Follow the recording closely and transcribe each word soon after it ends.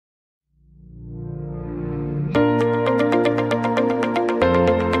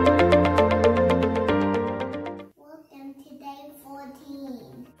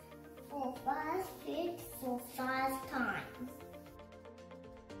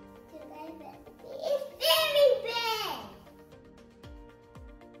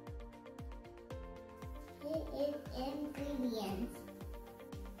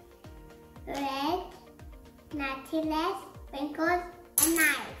lettuce, sprinkles, and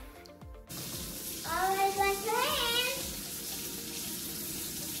knife. Always wash your hands.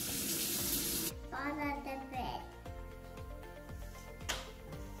 Follow the bread.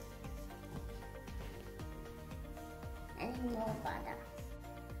 And more butter.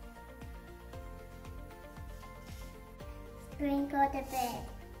 Sprinkle the bread.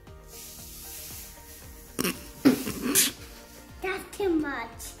 That's too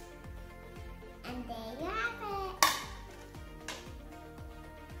much. And there you have it.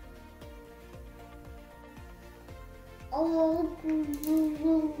 Oh,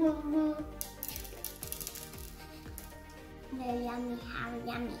 very yummy, how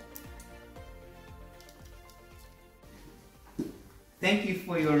yummy. Thank you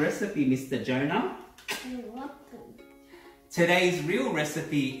for your recipe, Mr. Jonah. You're welcome. Today's real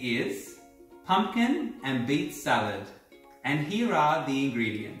recipe is pumpkin and beet salad. And here are the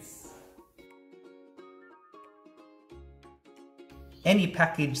ingredients. Any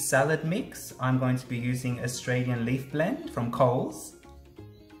packaged salad mix, I'm going to be using Australian leaf blend from Coles,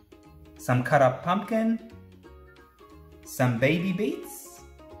 some cut up pumpkin, some baby beets,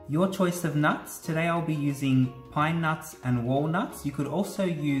 your choice of nuts. Today I'll be using pine nuts and walnuts. You could also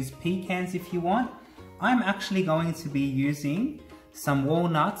use pecans if you want. I'm actually going to be using some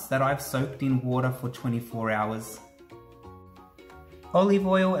walnuts that I've soaked in water for 24 hours. Olive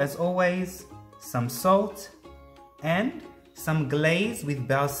oil as always, some salt, and some glaze with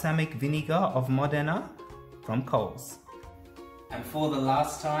balsamic vinegar of Modena from Coles. And for the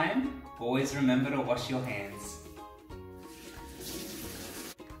last time, always remember to wash your hands.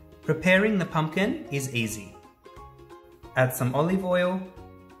 Preparing the pumpkin is easy. Add some olive oil,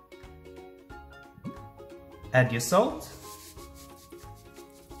 add your salt,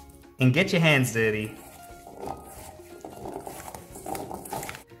 and get your hands dirty.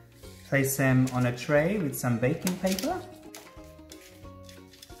 Place them on a tray with some baking paper.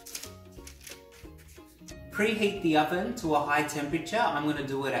 Preheat the oven to a high temperature. I'm going to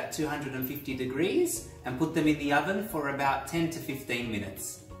do it at 250 degrees and put them in the oven for about 10 to 15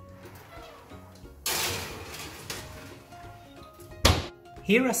 minutes.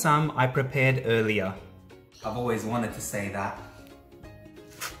 Here are some I prepared earlier. I've always wanted to say that.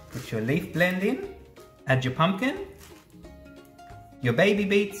 Put your leaf blend in, add your pumpkin, your baby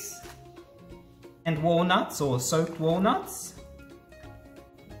beets, and walnuts or soaked walnuts.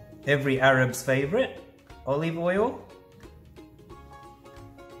 Every Arab's favorite. Olive oil,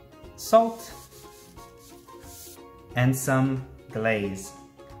 salt, and some glaze.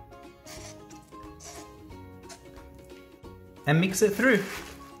 And mix it through.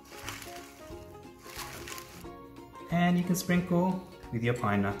 And you can sprinkle with your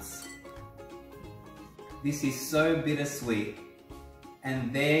pine nuts. This is so bittersweet.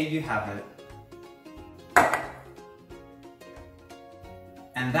 And there you have it.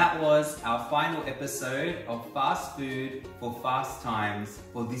 And that was our final episode of Fast Food for Fast Times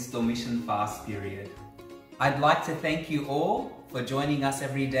for this Dormition fast period. I'd like to thank you all for joining us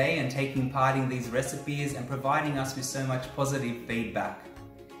every day and taking part in these recipes and providing us with so much positive feedback.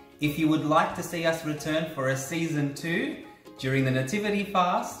 If you would like to see us return for a season 2 during the Nativity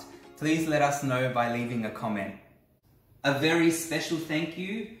Fast, please let us know by leaving a comment. A very special thank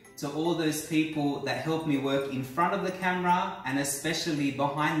you to all those people that helped me work in front of the camera and especially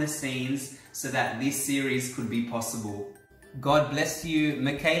behind the scenes so that this series could be possible. God bless you,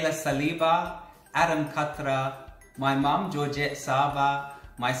 Michaela Saliba, Adam Katra, my mum Georgette Saba,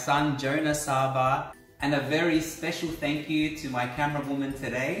 my son Jonah Saba, and a very special thank you to my camera woman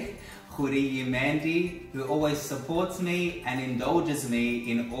today, Mandy, who always supports me and indulges me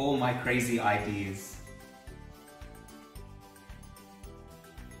in all my crazy ideas.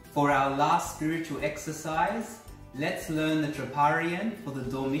 For our last spiritual exercise, let's learn the Troparion for the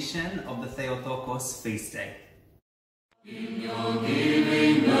Dormition of the Theotokos feast day. In your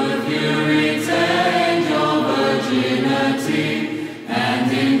giving birth you retained your virginity, and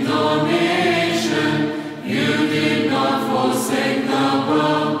in Dormition you did not forsake the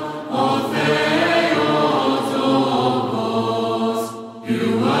world or Theotokos. You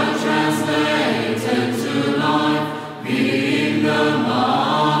were translated to life, being the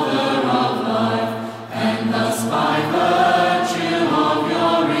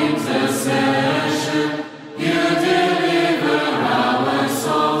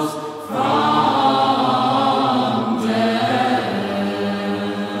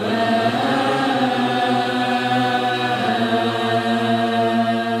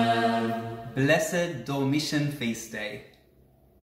Blessed Dormition Feast Day.